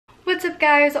what's up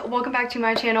guys, welcome back to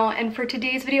my channel, and for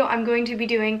today's video I'm going to be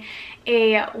doing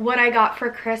a what I got for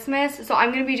Christmas. So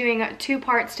I'm going to be doing two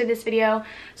parts to this video.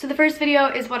 So the first video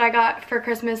is what I got for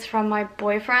Christmas from my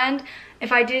boyfriend.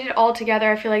 If I did it all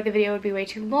together I feel like the video would be way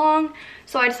too long,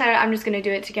 so I decided I'm just going to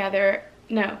do it together,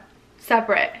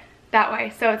 separate that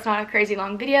way, so it's not a crazy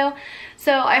long video.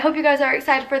 So I hope you guys are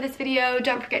excited for this video.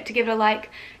 Don't forget to give it a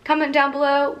like, comment down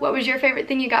below what was your favorite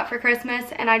thing you got for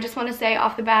Christmas. And I just want to say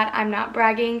off the bat, I'm not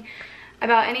bragging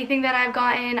about anything that I've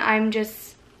gotten. I'm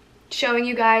just showing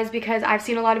you guys because I've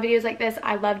seen a lot of videos like this.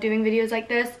 I love doing videos like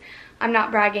this. I'm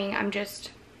not bragging, I'm just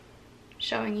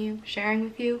showing you, sharing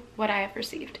with you what I have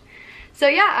received. So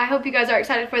yeah, I hope you guys are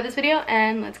excited for this video,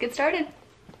 and let's get started.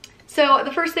 So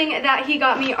the first thing that he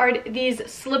got me are these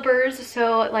slippers.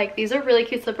 So like these are really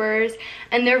cute slippers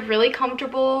and they're really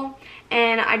comfortable,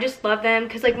 and I just love them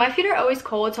because like my feet are always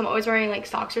cold, so I'm always wearing like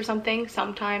socks or something.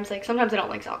 Sometimes I don't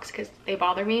like socks because they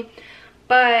bother me,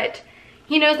 but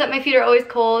he knows that my feet are always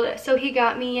cold, so he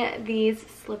got me these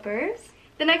slippers.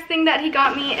 The next thing that he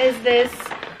got me is this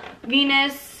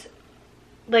Venus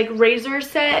like razor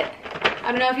set.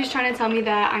 I don't know if he's trying to tell me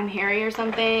that I'm hairy or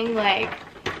something, like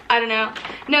I don't know.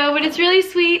 No, but it's really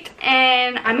sweet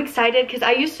and I'm excited because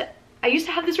I used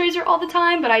to have this razor all the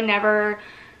time, but I never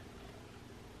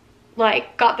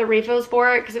like got the refills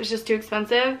for it because it was just too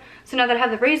expensive. So now that I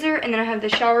have the razor, and then I have the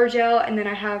shower gel, and then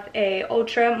I have a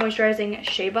ultra moisturizing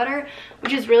shea butter,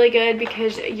 which is really good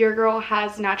because your girl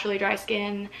has naturally dry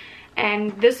skin,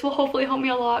 and this will hopefully help me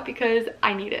a lot because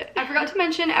I need it. I forgot to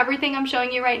mention everything I'm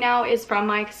showing you right now is from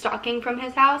my stocking from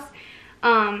his house,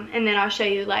 and then I'll show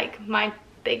you like my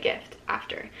big gift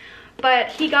after. But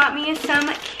he got me some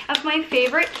of my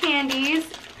favorite candies.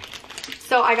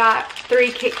 So I got 3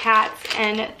 Kit Kats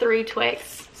and 3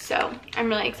 Twix, so I'm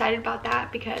really excited about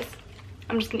that because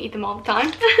I'm just gonna eat them all the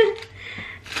time.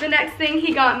 The next thing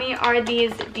he got me are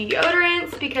these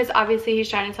deodorants because obviously he's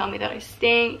trying to tell me that I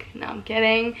stink. No, I'm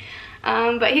kidding.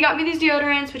 But he got me these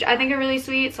deodorants, which I think are really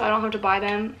sweet, so I don't have to buy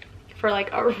them for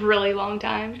like a really long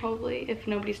time, hopefully, if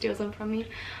nobody steals them from me.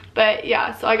 But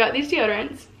yeah, so I got these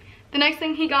deodorants. The next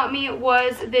thing he got me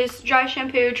was this dry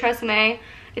shampoo, Tresemme.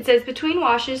 It says between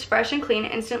washes, fresh and clean,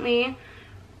 instantly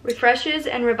refreshes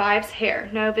and revives hair,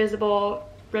 no visible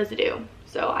residue.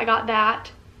 So I got that,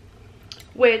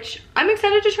 which I'm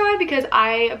excited to try because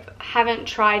I haven't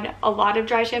tried a lot of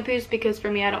dry shampoos because for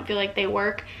me I don't feel like they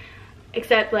work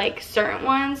except like certain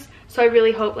ones. So I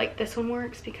really hope like this one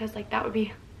works because like that would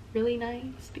be really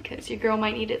nice because your girl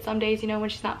might need it some days, you know, when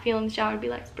she's not feeling the shower, it'd be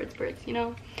like spritz spritz, you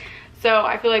know. So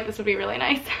I feel like this would be really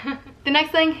nice. The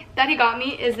next thing that he got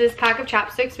me is this pack of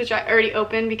chapsticks, which I already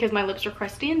opened because my lips were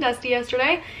crusty and dusty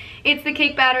yesterday. It's the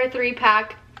Cake Batter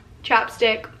 3-pack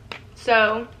chapstick,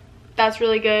 so that's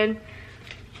really good.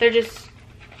 They're just,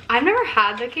 I've never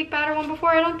had the Cake Batter one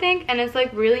before, I don't think, and it's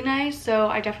like really nice, so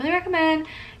I definitely recommend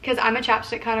because I'm a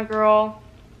chapstick kind of girl,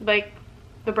 like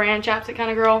the brand chapstick kind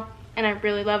of girl, and I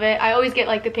really love it. I always get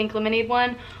like the pink lemonade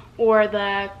one or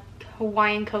the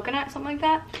Hawaiian coconut, something like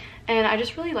that, and I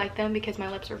just really like them because my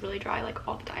lips are really dry like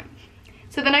all the time.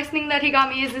 So the next thing that he got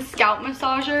me is this scalp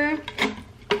massager.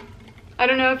 I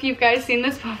don't know if you guys seen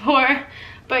this before,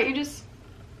 but and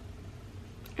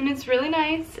it's really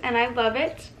nice and I love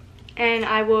it and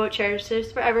I will cherish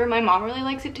this forever. My mom really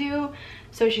likes it too,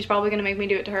 so she's probably gonna make me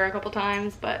do it to her a couple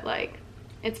times, but like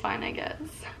it's fine, I guess.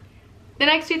 The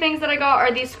next two things that I got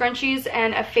are these scrunchies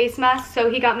and a face mask. So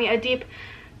he got me a deep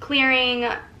clearing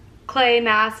clay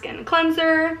mask and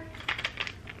cleanser.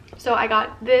 So I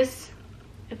got this,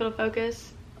 if it'll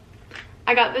focus.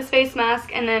 I got this face mask,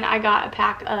 and then I got a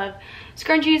pack of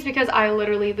scrunchies because I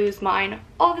literally lose mine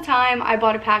all the time. I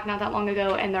bought a pack not that long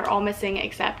ago and they're all missing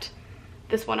except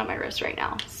this one on my wrist right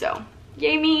now. So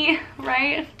yay me,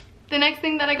 right? The next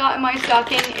thing that I got in my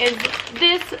stocking is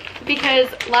this because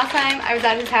last time I was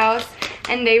at his house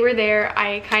and they were there,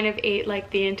 I kind of ate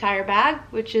like the entire bag,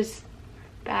 which is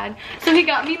bad. So he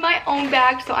got me my own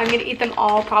bag, so I'm gonna eat them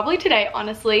all probably today,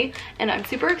 honestly, and I'm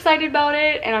super excited about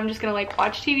it, and I'm just gonna like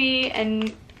watch TV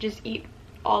and just eat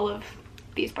all of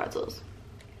these pretzels.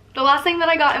 The last thing that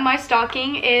I got in my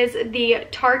stocking is the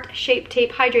Tarte Shape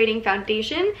Tape Hydrating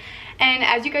Foundation. And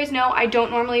as you guys know, I don't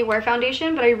normally wear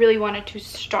foundation, but I really wanted to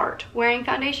start wearing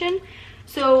foundation.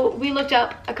 So we looked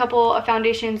up a couple of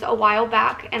foundations a while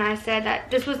back, and I said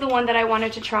that this was the one that I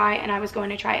wanted to try and I was going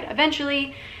to try it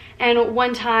eventually. And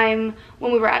one time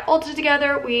when we were at Ulta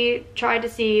together, we tried to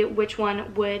see which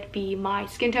one would be my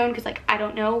skin tone because like I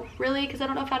don't know really because I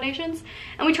don't know foundations.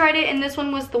 And we tried it and this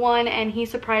one was the one, and he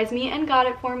surprised me and got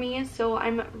it for me. So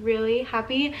I'm really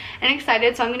happy and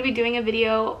excited. So I'm going to be doing a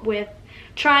video with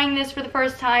trying this for the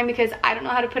first time because I don't know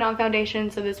how to put on foundation,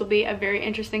 so this will be a very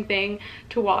interesting thing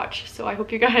to watch. So I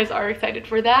hope you guys are excited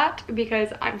for that because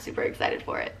I'm super excited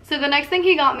for it. So the next thing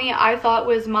he got me I thought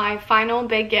was my final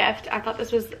big gift. I thought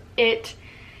this was it,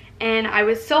 and I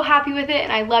was so happy with it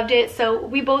and I loved it. So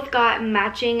we both got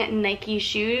matching Nike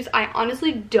shoes. I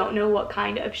honestly don't know what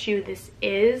kind of shoe this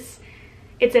is.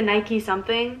 It's a Nike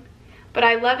something, but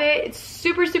I love it. It's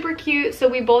super, super cute. So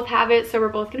we both have it. So we're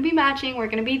both gonna be matching. We're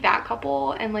gonna be that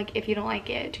couple. And like, if you don't like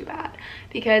it, too bad,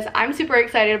 because I'm super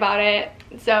excited about it.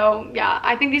 So yeah,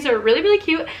 I think these are really, really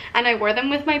cute. And I wore them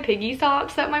with my piggy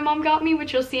socks that my mom got me,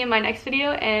 which you'll see in my next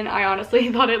video. And I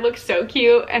honestly thought it looked so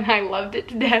cute and I loved it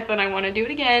to death and I want to do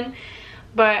it again.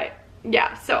 But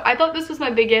yeah, so I thought this was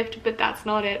my big gift, but that's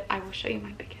not it. I will show you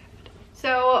my big gift.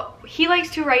 So he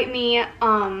likes to write me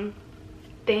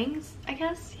things, I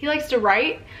guess. He likes to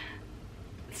write.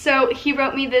 So he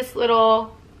wrote me this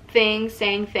little thing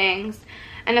saying things,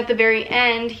 and at the very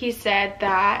end he said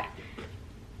that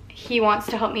he wants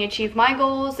to help me achieve my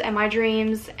goals and my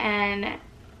dreams, and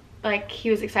like he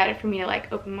was excited for me to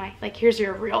like open my, like, here's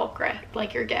your real gift,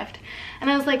 like your gift. And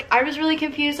I was like, I was really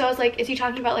confused. So I was like, is he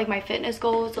talking about like my fitness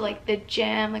goals or like the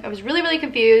gym? Like I was really, really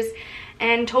confused,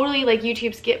 and totally like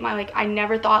YouTube skipped my, like, I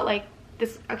never thought like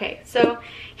this. Okay, so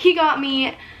he got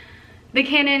me the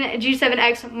Canon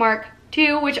G7X Mark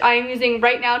II, which I am using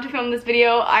right now to film this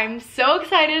video. I'm so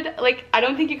excited. Like, I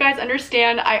don't think you guys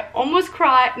understand. I almost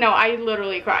cried. No, I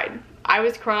literally cried. I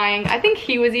was crying. I think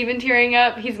he was even tearing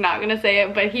up. He's not gonna say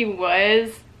it, but he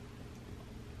was.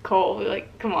 Cole,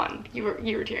 like, come on, you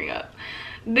were tearing up.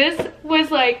 This was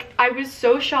like, I was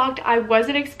so shocked. I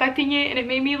wasn't expecting it, and it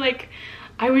made me like,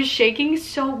 I was shaking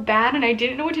so bad and I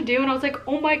didn't know what to do, and I was like,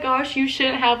 oh my gosh, you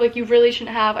shouldn't have, like, you really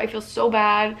shouldn't have. I feel so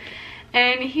bad.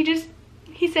 And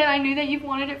he said, I knew that you've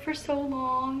wanted it for so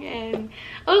long, and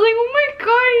I was like, oh my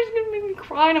god, he's gonna make me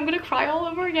cry and I'm gonna cry all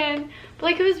over again. But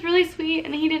like, it was really sweet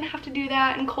and he didn't have to do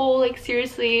that. And Cole, like,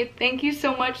 seriously, thank you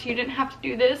so much. You didn't have to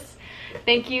do this.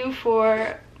 Thank you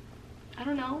for, I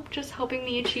don't know, just helping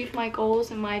me achieve my goals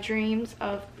and my dreams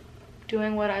of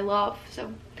doing what I love.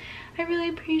 So I really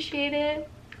appreciate it,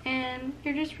 and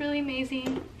you're just really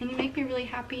amazing and you make me really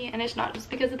happy. And it's not just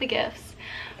because of the gifts,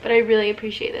 but I really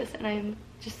appreciate this, and I'm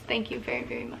just, thank you very,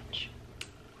 very much.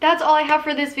 That's all I have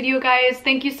for this video, guys.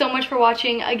 Thank you so much for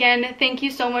watching. Again, thank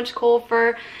you so much, Cole,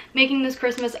 for making this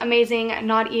Christmas amazing,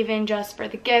 not even just for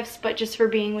the gifts, but just for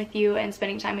being with you and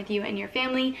spending time with you and your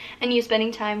family, and you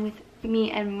spending time with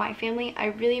me and my family. I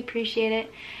really appreciate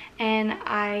it, and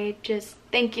I just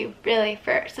thank you really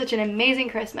for such an amazing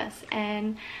Christmas,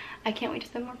 and I can't wait to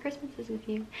spend more Christmases with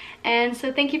you. And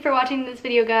so thank you for watching this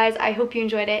video, guys. I hope you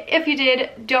enjoyed it. If you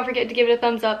did, don't forget to give it a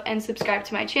thumbs up and subscribe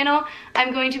to my channel.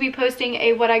 I'm going to be posting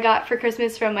a what I got for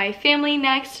Christmas from my family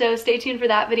next, so stay tuned for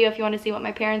that video if you want to see what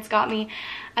my parents got me.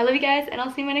 I love you guys, and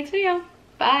I'll see you in my next video.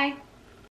 Bye.